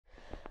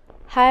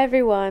Hi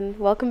everyone,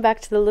 welcome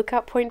back to the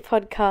Lookout Point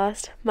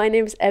podcast. My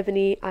name is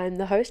Ebony, I'm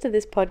the host of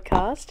this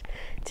podcast.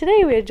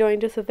 Today we are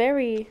joined with a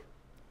very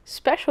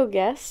special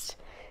guest.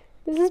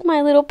 This is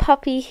my little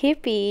puppy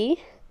Hippie.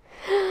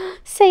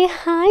 Say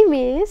hi,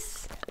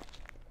 miss.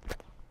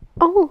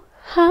 Oh,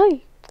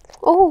 hi.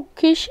 Oh,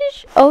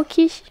 kisses. Oh,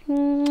 kisses.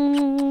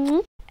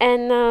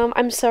 And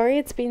I'm sorry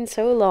it's been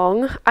so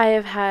long. I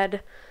have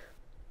had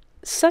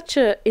such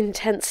an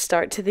intense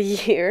start to the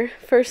year.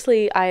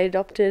 Firstly, I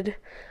adopted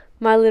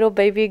my little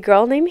baby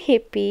girl named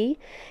Hippie,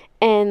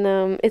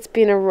 and it's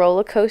been a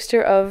roller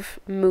coaster of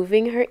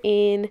moving her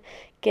in,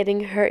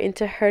 getting her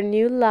into her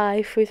new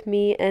life with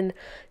me and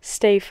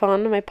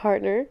Stefan, my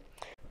partner.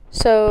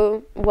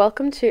 So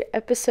welcome to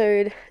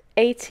episode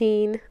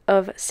 18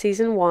 of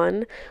season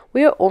 1.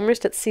 We are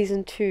almost at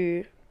season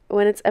 2.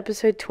 When it's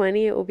episode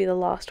 20, it will be the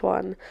last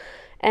one.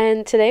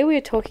 And today we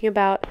are talking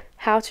about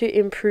how to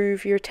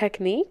improve your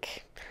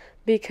technique,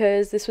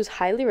 because this was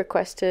highly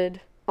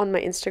requested on my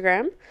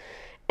Instagram.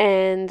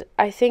 And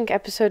I think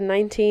episode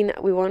 19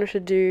 we wanted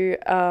to do,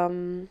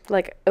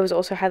 it was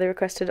also highly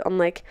requested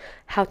on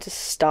how to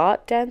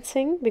start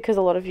dancing, because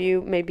a lot of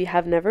you maybe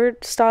have never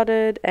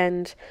started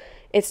and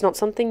it's not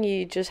something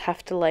you just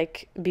have to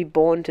be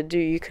born to do.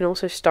 You can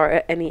also start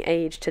at any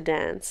age to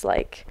dance,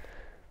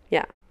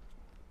 yeah.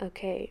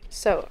 Okay,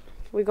 so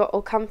we got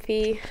all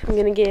comfy. I'm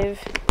gonna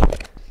give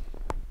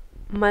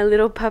my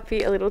little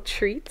puppy a little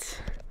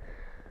treat.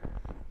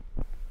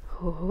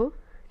 Oh,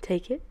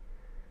 take it.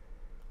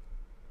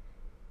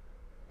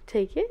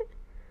 Take it.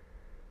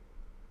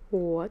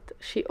 What?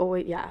 She's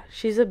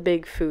a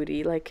big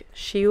foodie.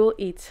 She will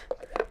eat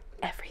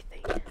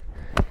everything.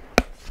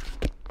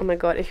 Oh my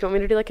god, if you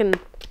want me to do an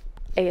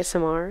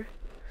ASMR,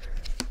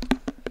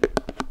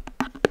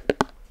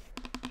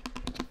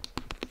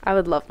 I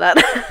would love that.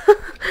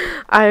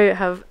 I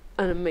have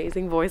an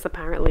amazing voice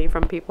apparently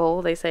from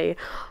people. They say,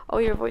 oh,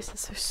 your voice is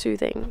so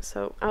soothing.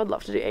 So I would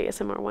love to do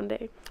ASMR one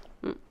day.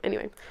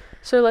 Anyway,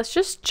 so let's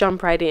just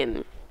jump right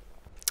in.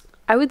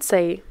 I would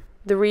say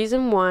the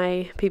reason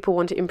why people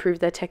want to improve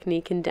their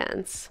technique in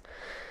dance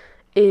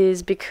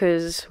is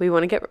because we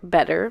want to get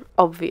better,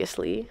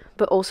 obviously,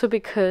 but also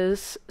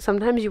because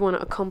sometimes you want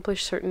to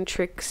accomplish certain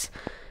tricks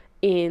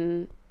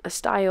in a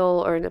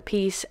style or in a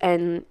piece,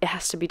 and it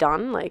has to be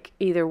done,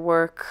 either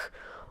work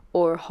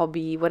or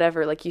hobby,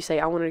 whatever. You say,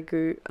 I want to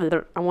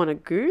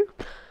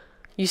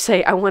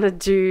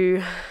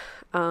do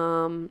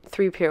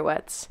 3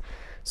 pirouettes.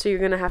 So you're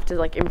going to have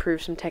to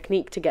improve some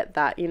technique to get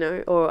that,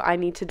 or I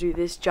need to do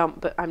this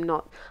jump, but I'm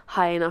not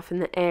high enough in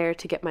the air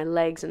to get my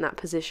legs in that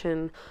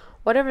position.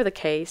 Whatever the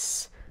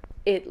case,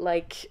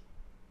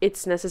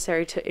 it's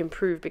necessary to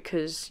improve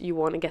because you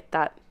want to get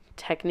that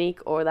technique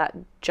or that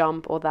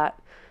jump or that,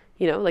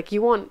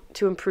 you want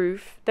to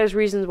improve. There's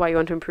reasons why you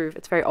want to improve.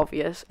 It's very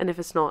obvious. And if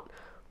it's not,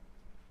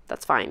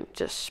 that's fine.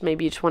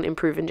 Maybe you just want to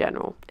improve in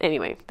general.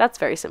 Anyway, that's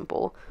very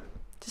simple.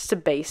 Just to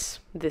base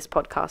this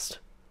podcast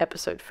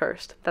episode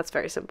first. That's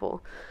very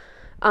simple.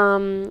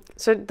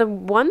 So the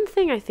one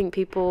thing I think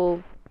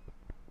people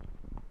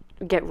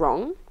get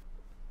wrong,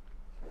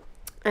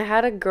 I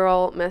had a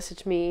girl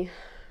message me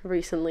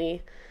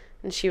recently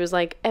and she was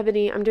like,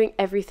 Ebony, I'm doing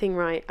everything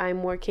right.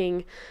 I'm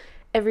working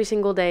every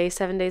single day,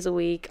 7 days a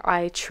week.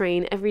 I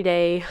train every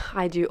day.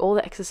 I do all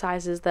the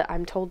exercises that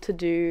I'm told to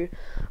do.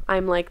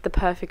 I'm the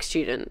perfect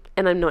student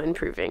and I'm not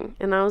improving.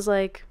 And I was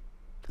like,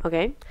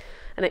 okay.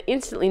 And I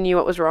instantly knew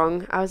what was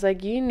wrong. I was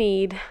like, you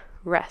need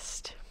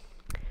rest.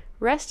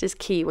 Rest is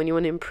key when you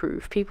want to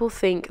improve. People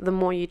think the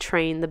more you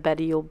train, the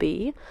better you'll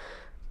be.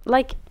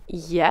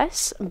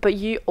 Yes, but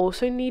you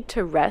also need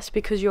to rest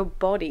because your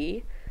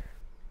body,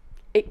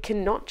 it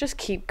cannot just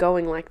keep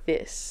going like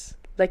this.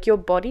 Your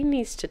body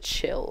needs to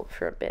chill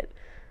for a bit.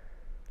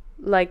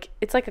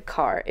 It's like a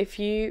car. If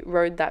you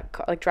rode that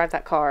car, drive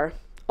that car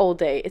all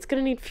day, it's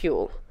gonna need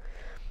fuel.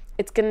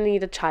 It's gonna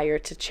need a tire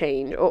to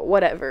change or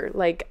whatever.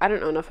 I don't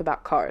know enough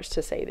about cars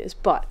to say this,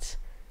 but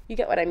you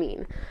get what I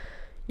mean.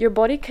 Your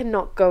body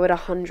cannot go at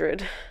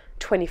 100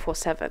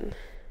 24/7.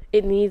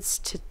 It needs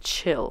to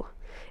chill.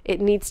 It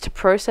needs to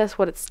process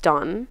what it's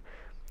done,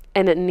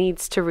 and it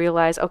needs to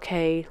realize,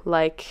 okay,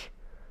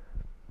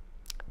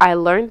 I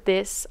learned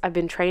this, I've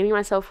been training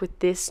myself with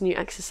this new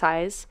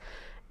exercise,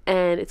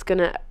 and it's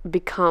gonna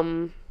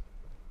become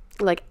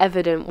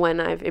evident when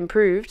I've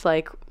improved.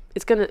 I'm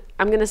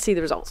gonna see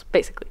the results,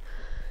 basically.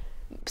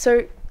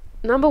 So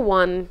number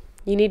 1,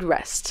 you need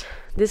rest.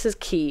 This is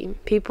key.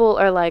 People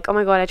are like, oh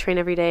my god, I train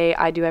every day,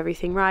 I do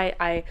everything right,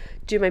 I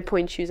do my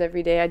pointe shoes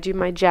every day, I do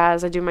my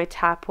jazz, I do my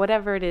tap,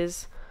 whatever it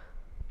is.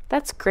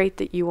 That's great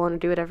that you want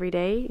to do it every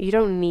day. You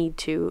don't need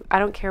to. I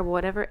don't care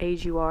whatever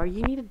age you are,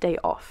 you need a day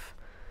off.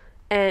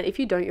 And if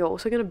you don't, you're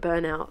also going to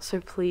burn out. So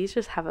please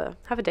just have a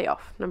day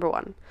off, number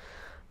 1.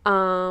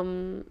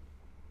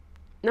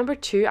 Number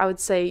 2, I would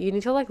say you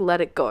need to let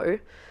it go.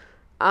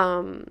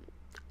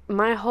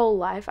 My whole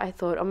life I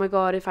thought, oh my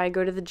god, if I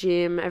go to the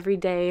gym every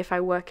day, if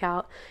I work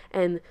out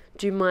and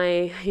do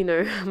my,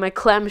 my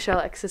clamshell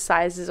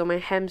exercises or my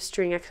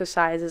hamstring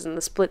exercises and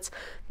the splits,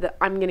 that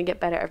I'm going to get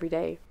better every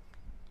day.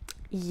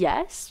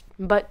 yes,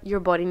 but your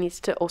body needs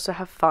to also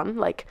have fun,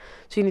 like,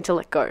 so you need to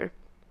let go.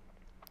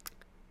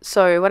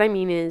 So what I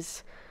mean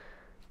is,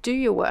 do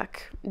your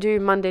work, do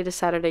Monday to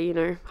Saturday, you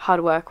know,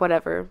 hard work,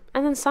 whatever,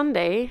 and then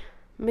Sunday,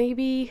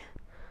 maybe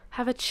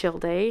have a chill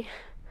day,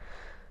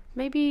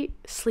 maybe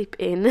sleep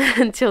in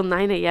until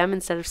 9 a.m.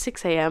 instead of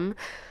 6 a.m.,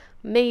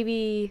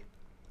 maybe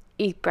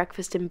eat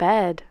breakfast in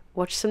bed,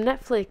 watch some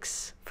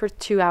Netflix for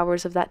 2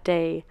 hours of that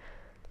day.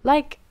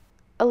 Like,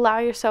 allow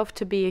yourself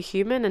to be a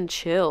human and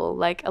chill.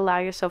 Like, allow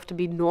yourself to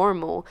be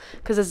normal.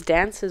 Because as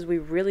dancers, we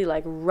really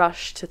like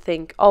rush to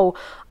think, oh,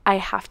 I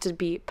have to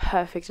be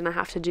perfect and I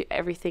have to do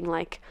everything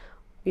like,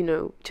 you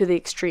know, to the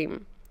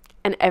extreme.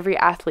 And every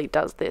athlete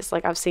does this.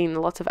 Like, I've seen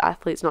lots of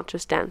athletes, not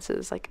just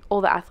dancers. Like,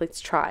 all the athletes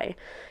try.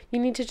 You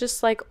need to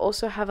just like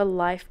also have a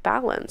life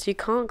balance. You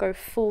can't go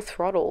full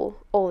throttle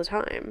all the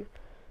time.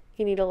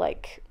 You need to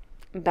like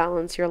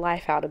balance your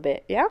life out a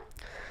bit, yeah?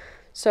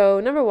 So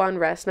number 1,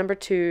 rest. Number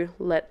 2,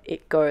 let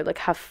it go. Like,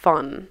 have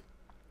fun.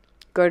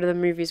 Go to the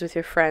movies with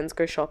your friends.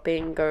 Go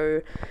shopping.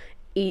 Go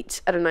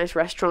eat at a nice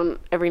restaurant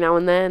every now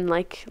and then.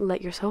 Like,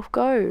 let yourself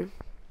go.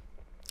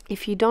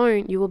 If you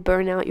don't, you will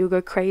burn out. You'll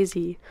go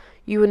crazy.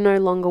 You will no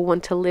longer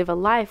want to live a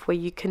life where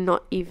you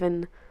cannot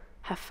even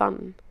have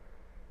fun.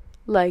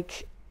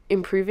 Like,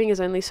 improving is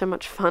only so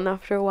much fun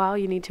after a while.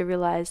 You need to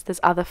realize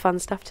there's other fun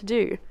stuff to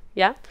do.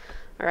 Yeah?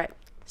 All right.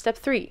 Step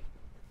 3.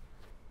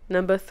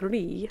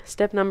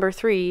 Step number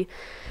 3,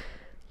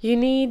 you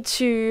need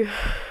to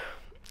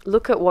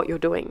look at what you're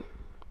doing.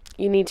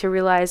 You need to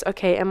realize,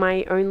 okay, am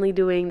I only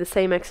doing the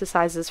same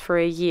exercises for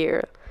a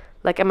year?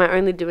 Like, am I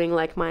only doing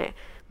like my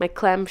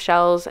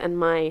clamshells and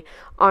my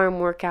arm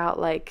workout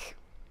like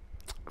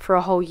for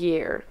a whole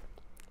year?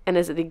 And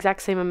is it the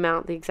exact same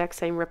amount, the exact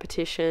same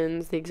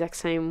repetitions, the exact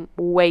same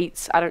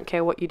weights? I don't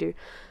care what you do.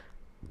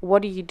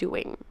 What are you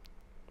doing?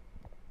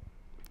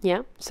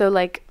 Yeah? So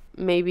like,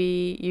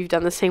 maybe you've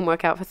done the same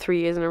workout for 3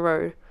 years in a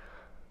row.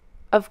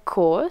 Of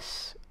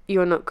course,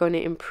 you're not going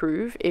to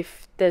improve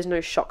if there's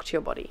no shock to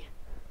your body.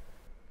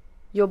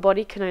 Your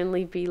body can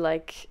only be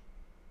like,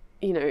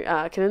 you know,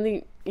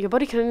 your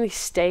body can only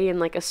stay in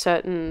like a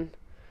certain,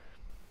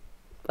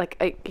 like,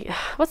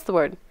 what's the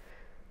word?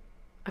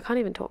 I can't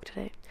even talk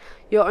today.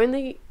 Your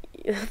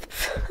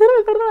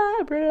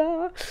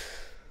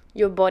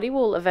body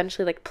will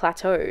eventually like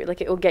plateau, like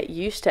it will get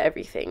used to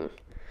everything.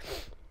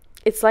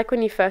 It's like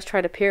when you first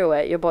try to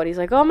pirouette, your body's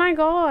like, oh my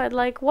god,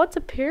 like, what's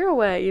a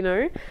pirouette, you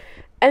know?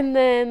 And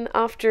then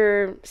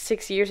after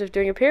 6 years of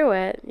doing a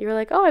pirouette, you're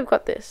like, oh, I've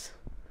got this.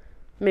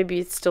 Maybe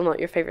it's still not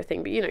your favorite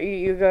thing, but you know,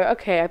 you go,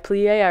 okay, I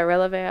plie, I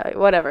releve,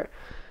 whatever.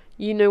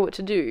 You know what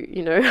to do,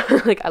 you know?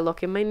 Like, I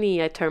lock in my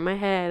knee, I turn my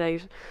head, I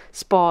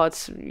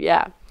spots,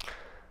 yeah.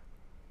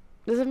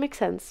 Does it make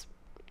sense?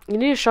 You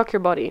need to shock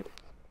your body.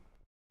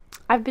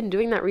 I've been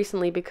doing that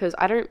recently because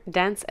I don't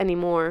dance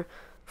anymore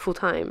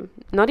full-time,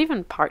 not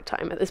even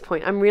part-time at this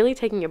point. I'm really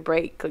taking a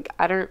break. Like,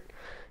 I don't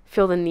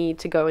feel the need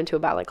to go into a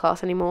ballet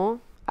class anymore.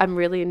 I'm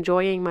really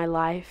enjoying my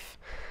life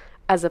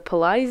as a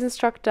Pilates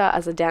instructor,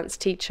 as a dance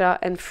teacher,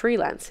 and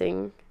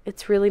freelancing.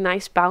 It's really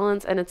nice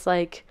balance, and it's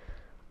like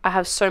I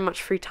have so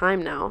much free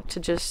time now to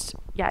just,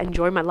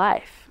 enjoy my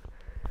life.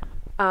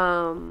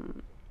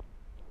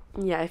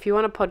 If you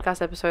want a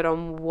podcast episode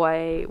on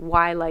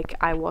why like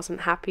I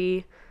wasn't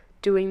happy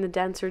doing the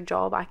dancer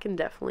job, I can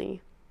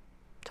definitely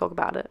talk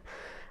about it.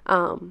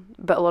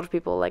 But a lot of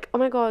people are like, oh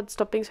my god,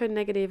 stop being so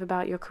negative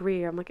about your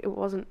career. I'm like, it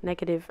wasn't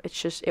negative, it's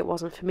just it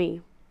wasn't for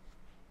me.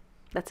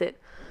 That's it.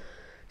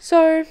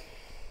 So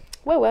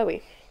where were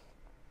we?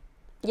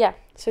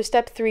 So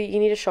step 3, you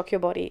need to shock your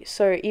body.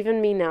 So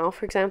even me now,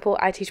 for example,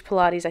 I teach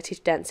Pilates, I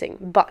teach dancing,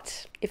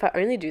 but if I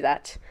only do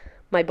that,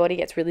 my body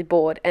gets really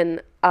bored,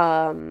 and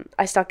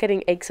I start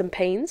getting aches and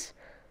pains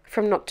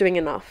from not doing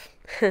enough.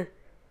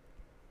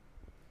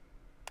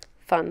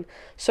 Fun.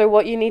 So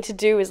what you need to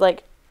do is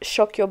like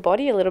shock your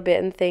body a little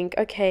bit and think,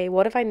 okay,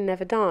 what have I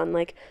never done?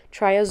 Like,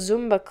 try a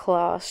Zumba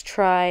class,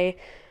 try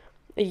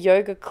a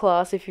yoga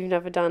class if you've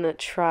never done it,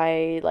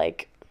 try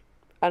like,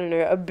 I don't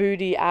know, a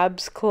booty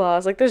abs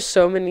class. Like, there's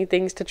so many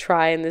things to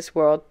try in this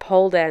world.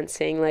 Pole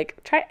dancing,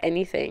 like, try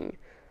anything.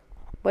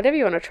 Whatever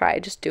you want to try,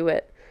 just do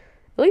it.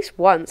 At least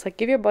once. Like,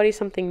 give your body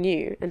something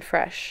new and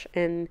fresh,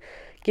 and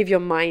give your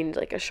mind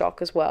like a shock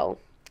as well.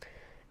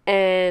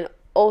 And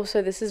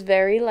also, this is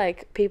very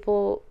like,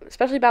 people,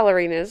 especially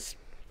ballerinas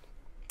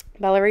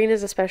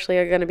especially,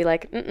 are going to be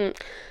like,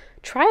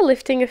 try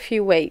lifting a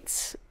few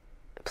weights.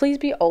 Please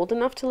be old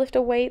enough to lift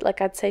a weight. Like,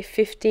 I'd say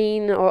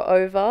 15 or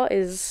over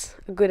is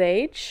a good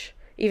age,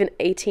 even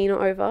 18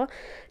 or over.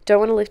 Don't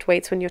want to lift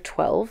weights when you're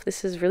 12.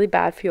 This is really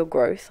bad for your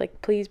growth.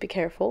 Like, please be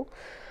careful.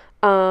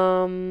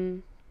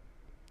 Light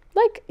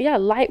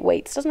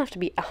weights. Doesn't have to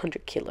be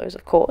 100 kilos,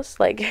 of course.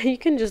 Like, you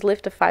can just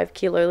lift a 5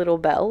 kilo little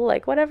bell,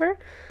 like, whatever.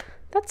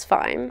 That's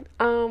fine.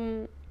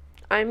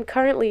 I'm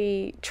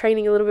currently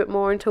training a little bit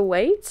more into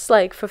weights,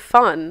 like, for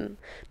fun.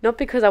 Not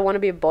because I want to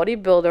be a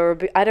bodybuilder, or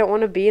I don't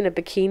want to be in a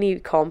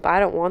bikini comp.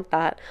 I don't want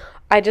that.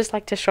 I just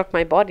like to shock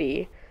my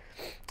body.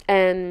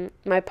 And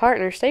my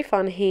partner,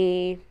 Stefan,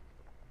 he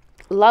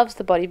loves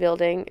the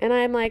bodybuilding, and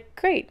I'm like,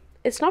 great.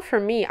 It's not for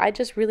me. I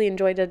just really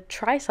enjoy to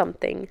try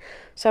something.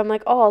 So I'm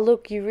like, oh,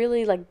 look, you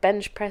really like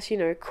bench press,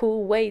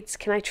 cool weights.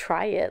 Can I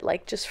try it?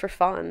 Like, just for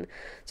fun.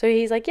 So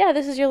he's like, yeah,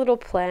 this is your little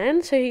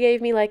plan. So he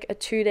gave me like a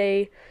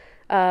 2-day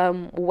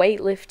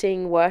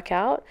weightlifting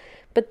workout.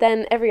 But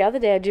then every other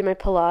day I do my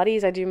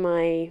Pilates, I do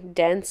my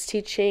dance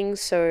teaching.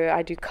 So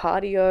I do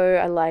cardio.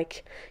 I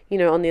like,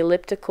 on the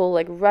elliptical,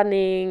 like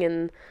running,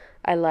 and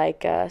I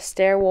like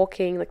stair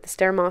walking, like the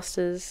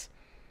Stairmasters.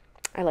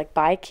 I like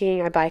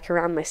biking. I bike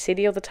around my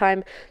city all the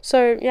time.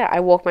 So yeah, I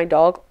walk my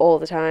dog all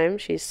the time.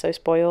 She's so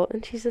spoiled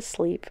and she's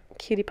asleep.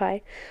 Cutie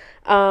pie.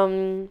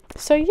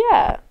 So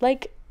yeah,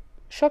 like,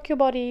 shock your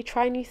body,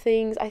 try new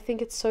things. I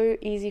think it's so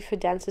easy for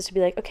dancers to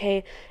be like,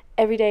 okay,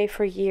 every day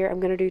for a year,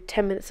 I'm going to do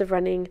 10 minutes of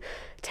running,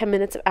 10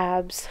 minutes of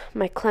abs,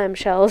 my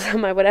clamshells,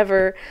 my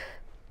whatever.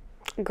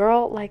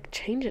 Girl, like,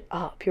 change it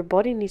up. Your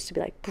body needs to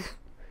be like, poof.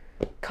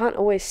 Can't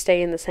always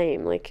stay in the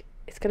same. Like,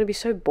 it's going to be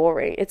so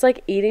boring. It's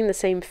like eating the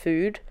same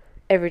food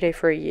every day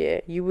for a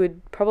year. You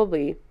would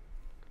probably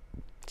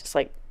just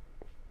like,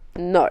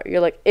 no, you're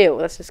like, ew,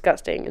 that's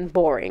disgusting and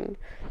boring.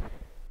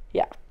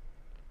 Yeah,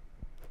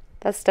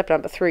 that's step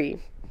number 3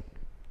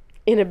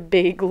 in a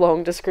big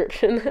long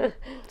description.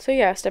 So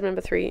yeah, step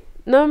number 3.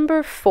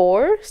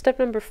 Step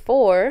number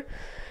 4,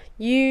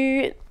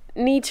 you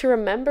need to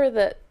remember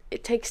that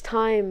it takes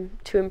time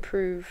to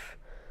improve.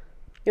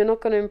 You're not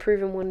going to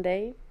improve in one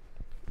day.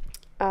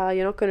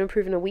 You're not going to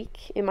improve in a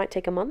week. It might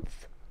take a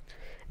month.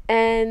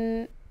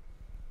 And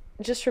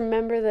just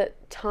remember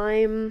that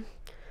time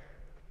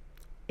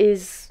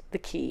is the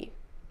key.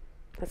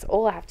 That's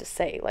all I have to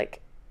say. Like,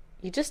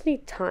 you just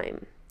need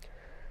time.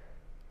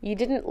 You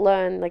didn't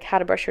learn like how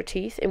to brush your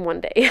teeth in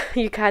one day.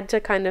 You had to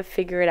kind of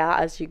figure it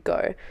out as you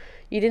go.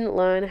 You didn't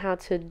learn how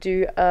to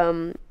do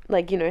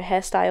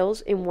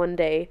hairstyles in one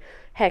day.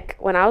 Heck,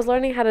 when I was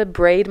learning how to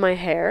braid my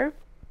hair,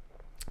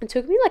 it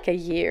took me like a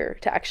year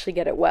to actually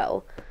get it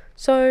well.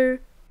 So,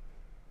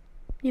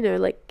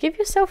 like, give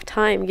yourself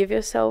time.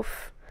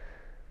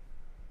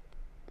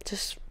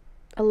 Just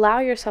allow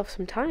yourself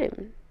some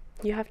time.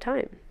 You have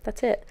time.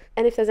 That's it.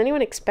 And if there's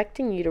anyone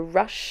expecting you to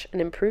rush an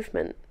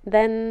improvement,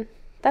 then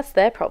that's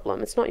their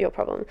problem. It's not your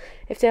problem.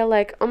 If they're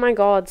like, oh my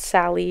God,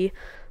 Sally,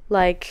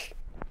 like,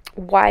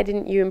 why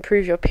didn't you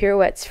improve your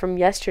pirouettes from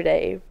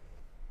yesterday?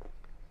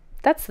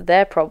 That's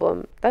their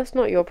problem. That's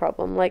not your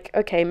problem. Like,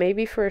 okay,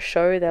 maybe for a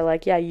show, they're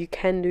like, yeah, you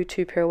can do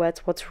 2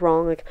 pirouettes. What's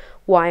wrong? Like,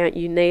 why aren't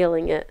you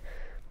nailing it?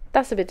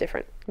 That's a bit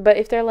different. But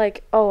if they're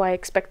like, oh, I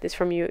expect this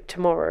from you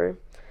tomorrow,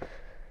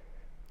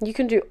 you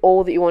can do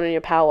all that you want in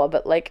your power,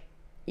 but like,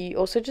 you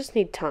also just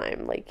need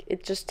time. Like,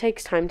 it just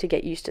takes time to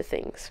get used to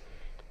things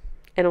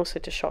and also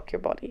to shock your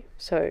body.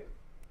 So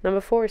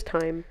number 4 is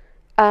time.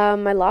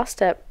 My last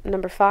step,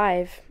 number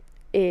 5,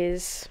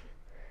 is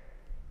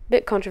a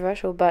bit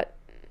controversial, but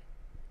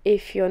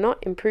if you're not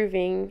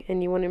improving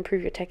and you want to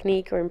improve your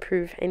technique or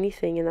improve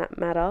anything in that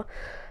matter,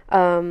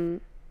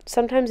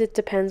 sometimes it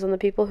depends on the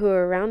people who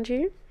are around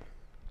you.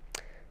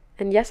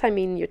 And yes, I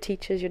mean your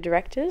teachers, your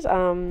directors.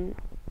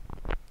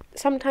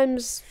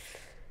 Sometimes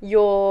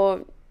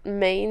your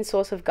main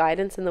source of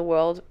guidance in the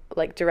world,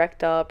 like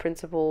director,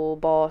 principal,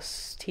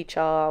 boss,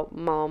 teacher,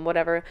 mom,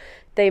 whatever,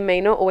 they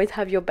may not always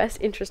have your best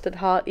interest at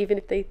heart, even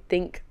if they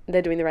think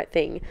they're doing the right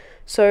thing.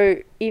 So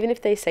even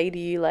if they say to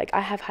you, like,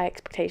 I have high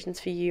expectations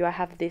for you, I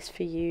have this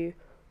for you,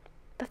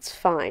 that's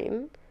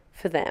fine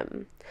for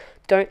them.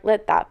 Don't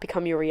let that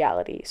become your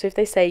reality. So if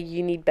they say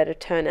you need better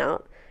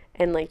turnout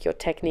and like your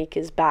technique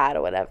is bad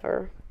or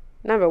whatever,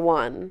 number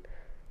 1,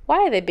 why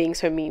are they being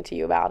so mean to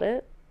you about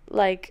it?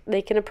 Like,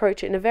 they can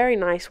approach it in a very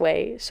nice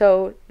way.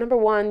 So number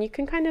 1, you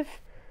can kind of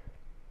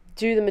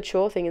do the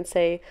mature thing and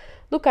say,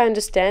 look, I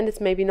understand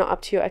it's maybe not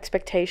up to your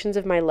expectations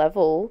of my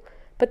level,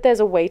 but there's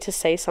a way to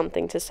say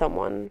something to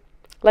someone.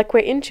 Like, we're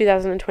in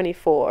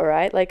 2024, all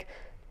right? Like,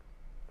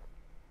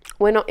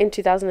 we're not in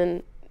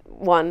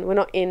 2001, we're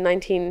not in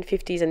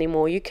 1950s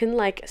anymore. You can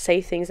like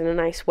say things in a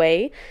nice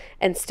way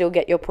and still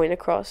get your point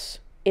across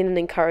in an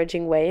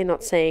encouraging way, and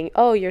not saying,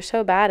 oh, you're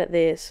so bad at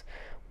this.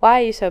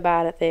 Why are you so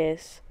bad at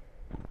this?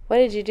 What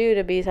did you do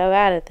to be so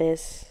bad at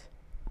this,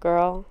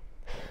 girl?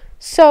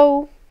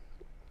 So,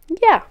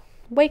 yeah,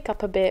 wake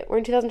up a bit. We're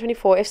in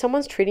 2024. If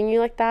someone's treating you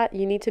like that,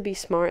 you need to be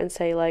smart and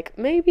say, like,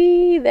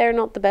 maybe they're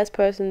not the best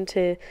person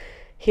to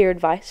hear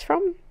advice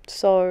from.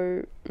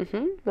 So,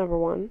 number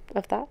 1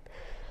 of that.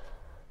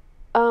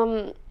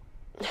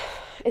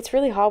 It's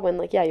really hard when,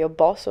 like, yeah, your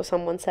boss or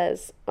someone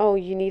says, oh,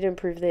 you need to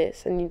improve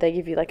this, and they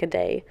give you like a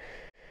day.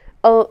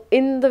 Oh,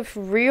 in the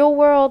real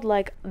world,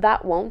 like,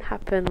 that won't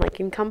happen.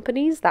 Like, in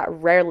companies, that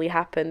rarely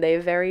happen.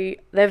 They're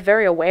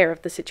very aware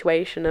of the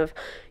situation of,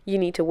 you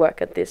need to work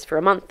at this for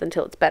a month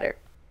until it's better.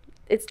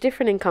 It's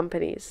different in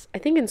companies. I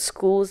think in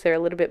schools, they're a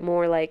little bit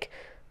more like,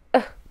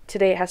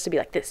 today it has to be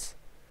like this.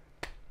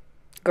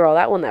 Girl,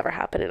 that will never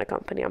happen in a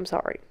company. I'm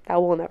sorry.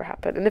 That will never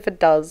happen. And if it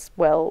does,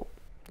 well,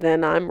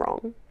 then I'm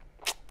wrong.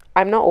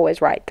 I'm not always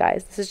right,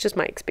 guys. This is just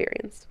my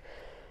experience.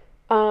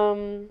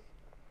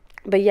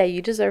 But yeah,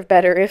 you deserve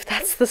better if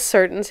that's the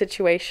certain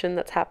situation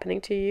that's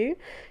happening to you.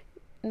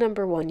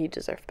 number one, you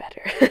deserve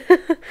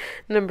better.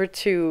 Number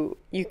two,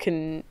 you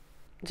can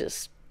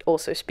just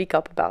also speak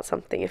up about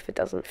something if it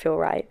doesn't feel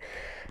right.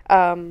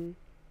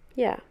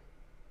 Yeah,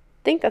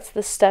 I think that's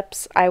the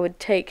steps I would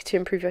take to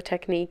improve your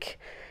technique.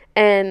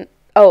 And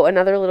oh,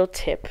 another little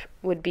tip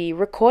would be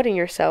recording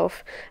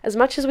yourself. As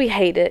much as we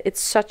hate it,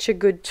 it's such a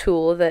good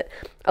tool that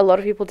a lot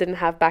of people didn't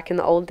have back in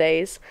the old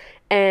days.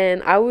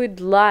 And I would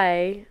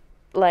lie,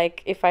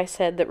 like, if I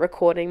said that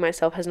recording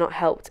myself has not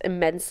helped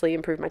immensely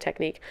improve my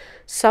technique.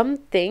 Some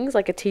things,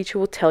 like, a teacher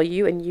will tell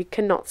you and you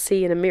cannot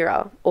see in a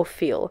mirror or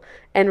feel.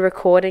 And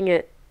recording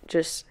it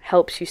just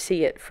helps you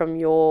see it from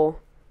your,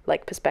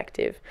 like,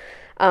 perspective.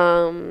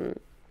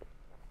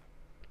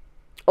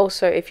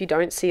 Also, if you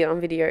don't see it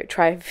on video,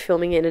 try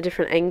filming it in a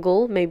different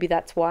angle. Maybe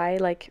that's why,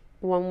 like,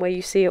 one way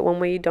you see it, one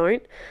way you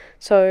don't.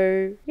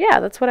 So yeah,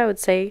 that's what I would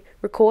say.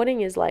 Recording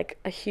is like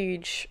a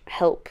huge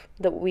help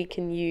that we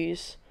can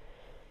use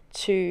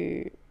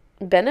to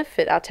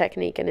benefit our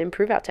technique and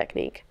improve our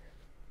technique.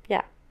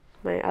 Yeah,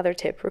 my other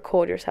tip,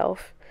 record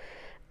yourself.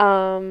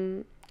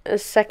 A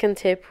second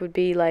tip would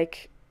be,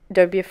 like,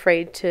 don't be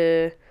afraid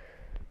to,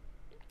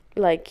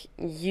 like,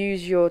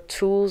 use your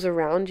tools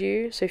around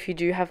you. So if you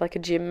do have, like, a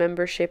gym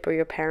membership, or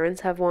your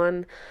parents have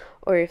one,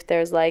 or if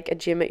there's, like, a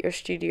gym at your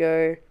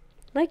studio,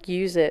 like,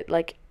 use it.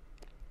 Like,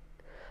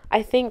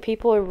 I think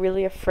people are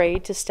really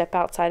afraid to step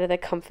outside of their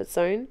comfort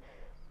zone,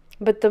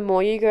 but the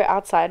more you go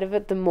outside of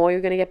it, the more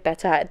you're going to get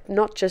better at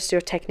not just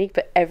your technique,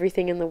 but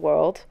everything in the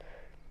world.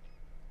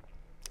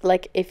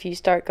 Like, if you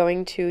start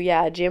going to,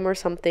 a gym or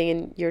something,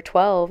 and you're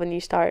 12 and you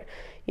start,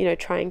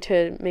 trying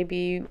to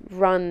maybe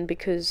run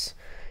because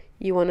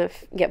you want to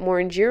get more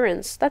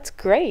endurance, that's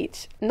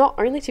great. Not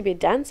only to be a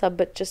dancer,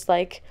 but just,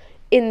 like,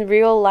 in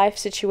real life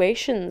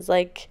situations,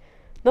 like,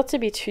 not to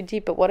be too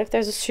deep, but what if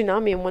there's a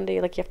tsunami and one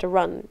day, like, you have to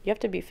run? You have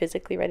to be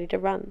physically ready to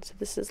run. So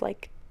this is,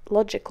 like,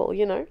 logical,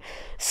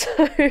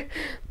 So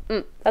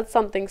that's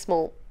something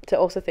small to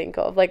also think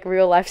of, like,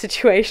 real life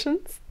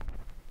situations.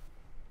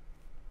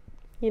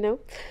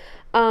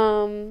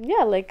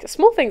 Yeah, like,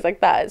 small things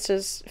like that. It's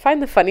just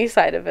find the funny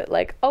side of it.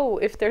 Like, oh,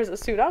 if there's a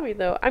tsunami,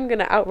 though, I'm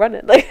gonna outrun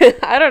it.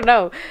 Like, I don't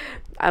know.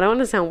 I don't want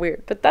to sound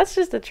weird, but that's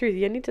just the truth.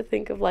 You need to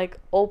think of, like,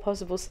 all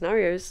possible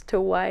scenarios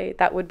to why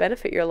that would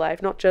benefit your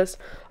life. Not just,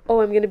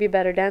 oh, I'm gonna be a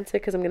better dancer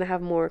because I'm gonna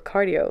have more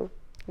cardio.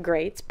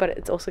 Great, but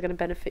it's also gonna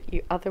benefit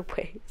you other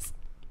ways.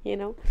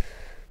 Yeah.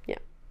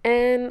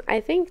 And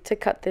I think, to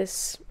cut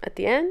this at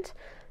the end,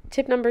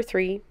 tip number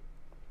 3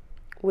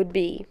 would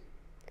be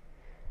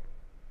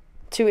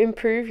to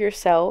improve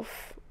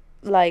yourself.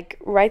 Like,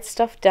 write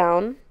stuff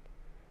down,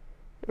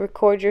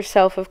 record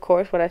yourself, of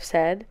course, what I've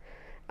said.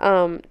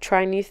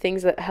 Try new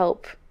things that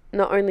help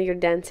not only your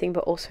dancing,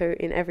 but also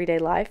in everyday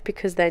life,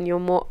 because then you're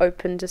more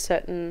open to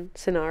certain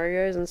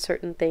scenarios and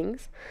certain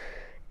things.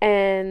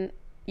 And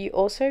you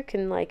also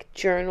can, like,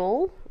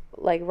 journal,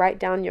 like, write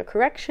down your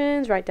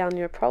corrections, write down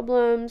your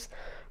problems,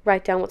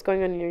 write down what's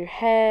going on in your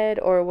head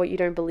or what you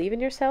don't believe in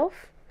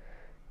yourself.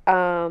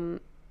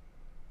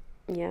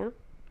 Yeah.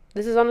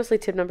 This is honestly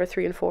tip number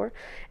 3 and 4.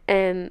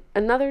 And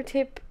another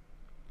tip,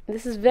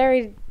 this is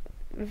very,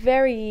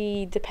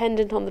 very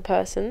dependent on the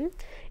person.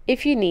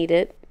 If you need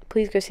it,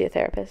 please go see a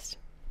therapist.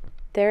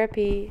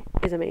 Therapy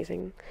is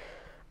amazing.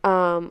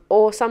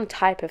 Or some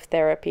type of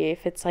therapy.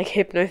 If it's, like,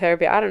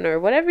 hypnotherapy, I don't know.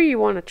 Whatever you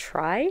want to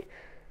try,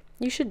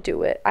 you should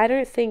do it. I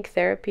don't think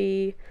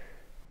therapy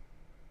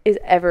is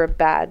ever a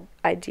bad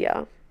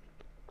idea.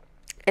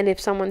 And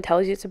if someone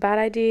tells you it's a bad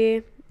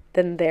idea,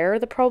 then they're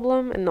the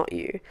problem and not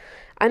you.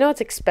 I know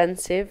it's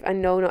expensive. I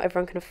know not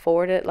everyone can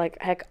afford it.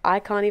 Like, heck, I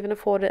can't even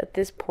afford it at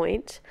this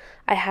point.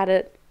 I had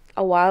it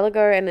a while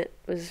ago and it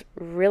was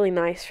really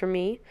nice for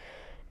me.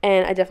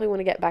 And I definitely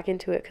want to get back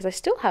into it because I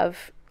still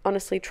have,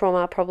 honestly,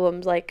 trauma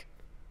problems, like,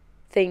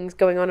 things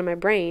going on in my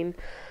brain.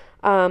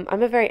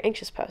 I'm a very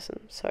anxious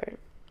person, so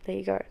there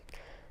you go.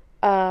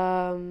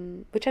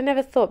 Which I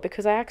never thought,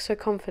 because I act so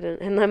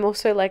confident, and I'm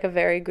also, like, a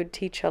very good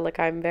teacher. Like,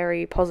 I'm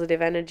very positive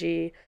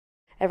energy.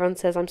 Everyone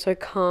says I'm so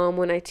calm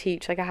when I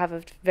teach. Like, I have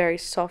a very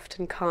soft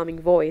and calming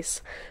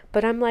voice.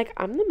 But I'm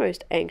the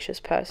most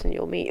anxious person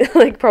you'll meet.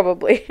 Like,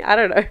 probably. I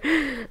don't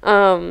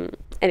know.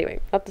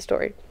 Anyway, not the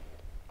story.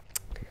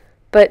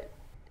 But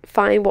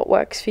find what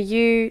works for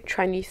you.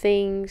 Try new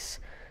things.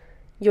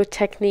 Your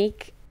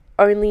technique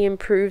only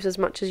improves as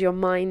much as your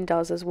mind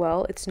does as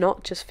well. It's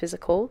not just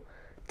physical.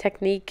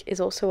 Technique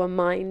is also a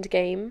mind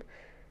game.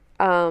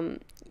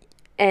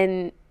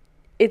 And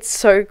it's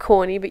so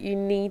corny, but you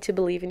need to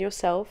believe in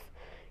yourself.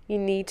 You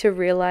need to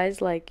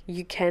realize, like,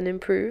 you can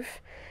improve,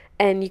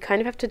 and you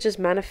kind of have to just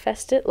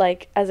manifest it.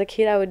 Like, as a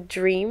kid, I would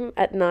dream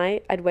at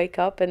night. I'd wake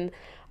up and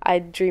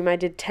I'd dream I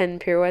did 10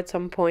 pirouettes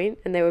on Pointe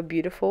and they were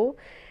beautiful.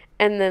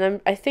 And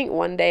then I think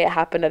one day it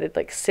happened, I did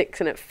like 6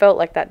 and it felt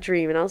like that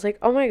dream. And I was like,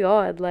 oh my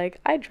God,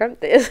 like, I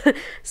dreamt this.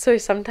 So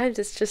sometimes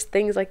it's just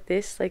things like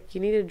this. Like,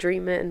 you need to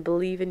dream it and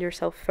believe in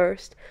yourself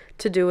first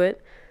to do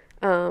it.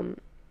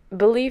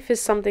 Belief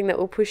is something that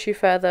will push you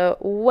further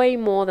way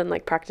more than,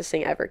 like,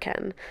 practicing ever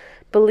can.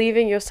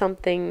 Believing you're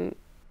something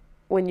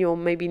when you're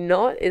maybe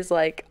not is,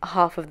 like,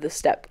 half of the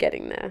step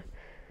getting there.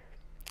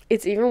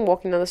 it's even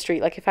walking down the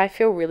street. Like, if I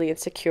feel really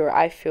insecure,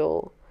 I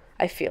feel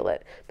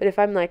it. But if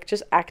I'm like,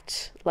 just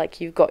act like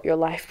you've got your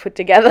life put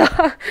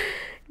together,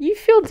 you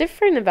feel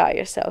different about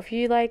yourself.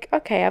 You like,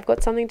 okay, I've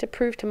got something to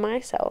prove to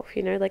myself,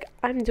 you know, like,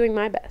 I'm doing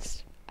my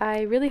best.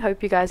 I really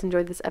hope you guys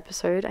enjoyed this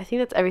episode. I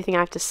think that's everything I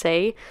have to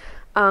say.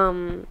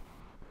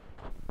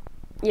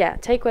 Yeah,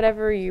 take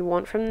whatever you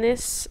want from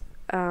this.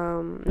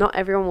 Not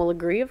everyone will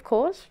agree, of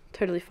course.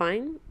 Totally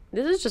fine.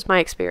 This is just my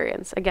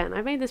experience. Again,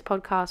 I made this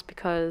podcast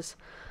because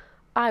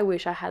I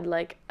wish I had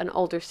like an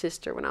older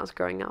sister when I was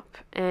growing up,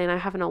 and I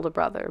have an older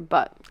brother,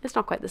 but it's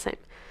not quite the same.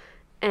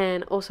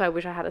 And also I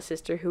wish I had a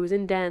sister who was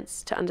in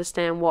dance to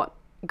understand what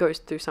goes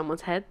through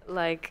someone's head.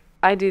 Like,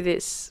 I do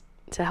this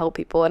to help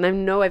people, and I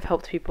know I've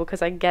helped people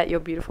because I get your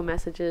beautiful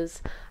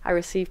messages, I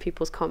receive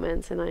people's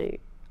comments, and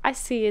I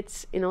see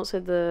it in also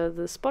the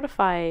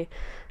Spotify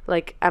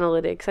like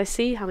analytics. I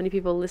see how many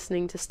people are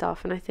listening to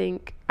stuff, and I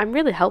think I'm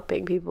really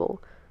helping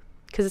people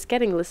because it's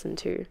getting listened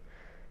to.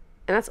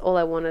 And that's all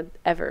I wanted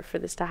ever for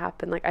this to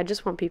happen. Like, I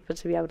just want people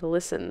to be able to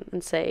listen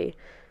and say,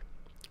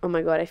 oh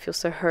my God, I feel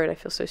so heard, I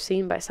feel so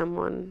seen by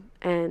someone,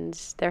 and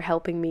they're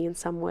helping me in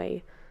some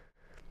way.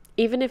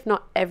 Even if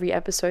not every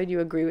episode you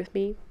agree with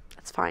me,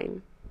 that's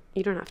fine.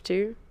 You don't have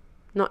to.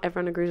 Not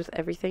everyone agrees with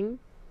everything.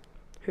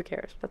 Who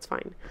cares? That's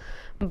fine.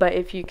 But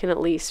if you can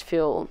at least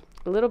feel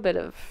a little bit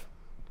of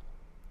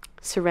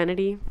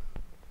serenity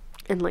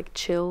and like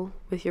chill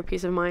with your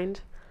peace of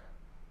mind,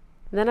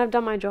 then I've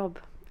done my job.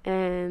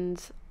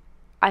 And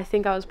I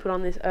think I was put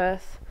on this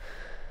earth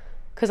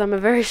because I'm a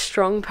very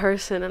strong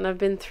person, and I've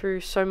been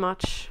through so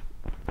much,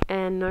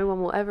 and no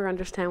one will ever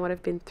understand what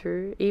I've been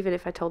through, even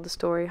if I told the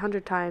story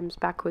 100 times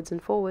backwards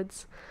and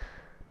forwards.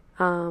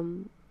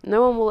 No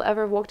one will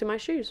ever have walked in my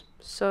shoes.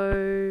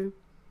 So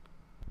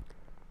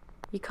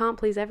you can't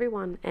please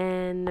everyone,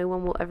 and no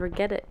one will ever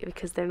get it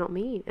because they're not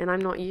me and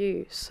I'm not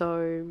you.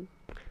 So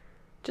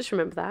just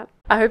remember that.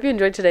 I hope you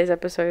enjoyed today's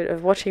episode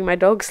of watching my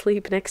dog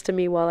sleep next to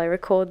me while I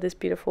record this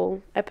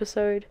beautiful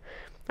episode.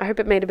 I hope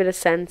it made a bit of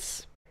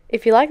sense.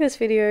 If you like this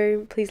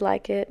video, please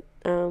like it.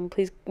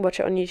 Please watch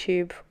it on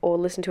YouTube or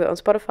listen to it on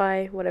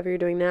Spotify, whatever you're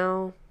doing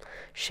now.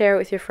 Share it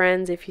with your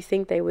friends if you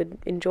think they would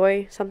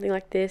enjoy something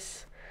like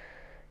this.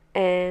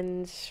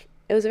 And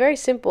it was a very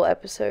simple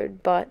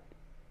episode, but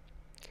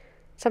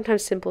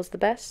sometimes simple is the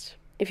best.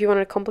 If you want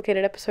a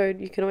complicated episode,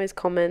 you can always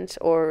comment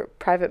or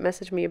private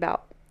message me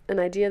about an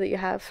idea that you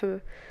have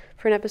for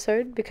an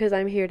episode, because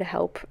I'm here to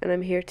help and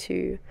I'm here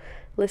to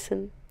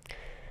listen.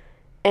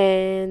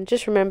 And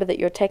just remember that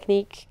your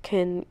technique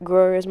can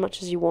grow as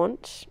much as you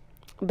want,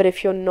 but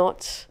if you're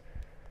not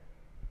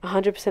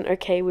 100%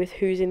 okay with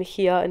who's in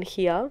here and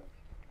here,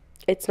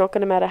 it's not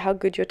going to matter how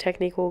good your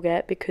technique will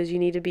get, because you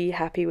need to be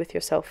happy with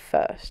yourself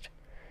first.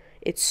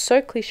 It's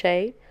so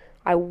cliche.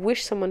 I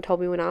wish someone told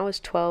me when I was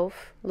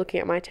 12 looking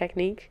at my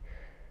technique,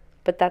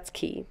 but that's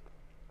key.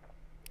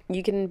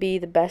 You can be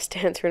the best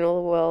dancer in all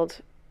the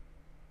world,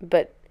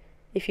 but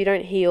if you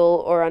don't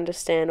heal or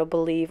understand or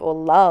believe or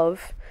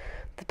love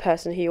the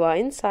person who you are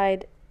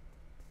inside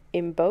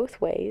in both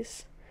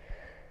ways,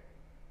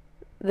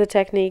 the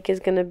technique is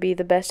going to be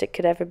the best it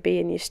could ever be,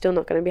 and you're still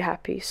not going to be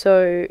happy.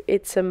 So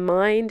it's a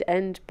mind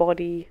and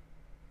body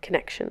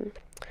connection.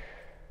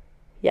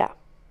 Yeah.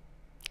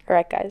 All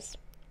right, guys.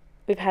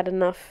 We've had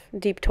enough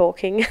deep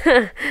talking.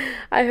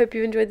 I hope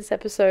you enjoyed this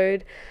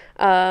episode.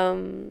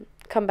 Come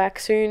back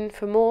soon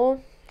for more.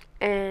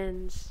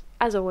 And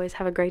as always,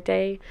 have a great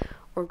day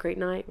or a great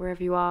night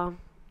wherever you are.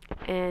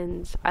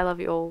 And I love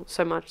you all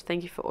so much.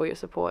 Thank you for all your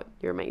support.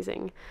 You're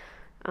amazing.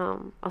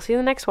 I'll see you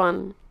in the next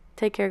one.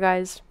 Take care,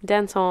 guys.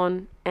 Dance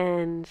on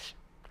and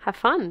have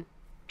fun.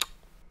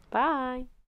 Bye.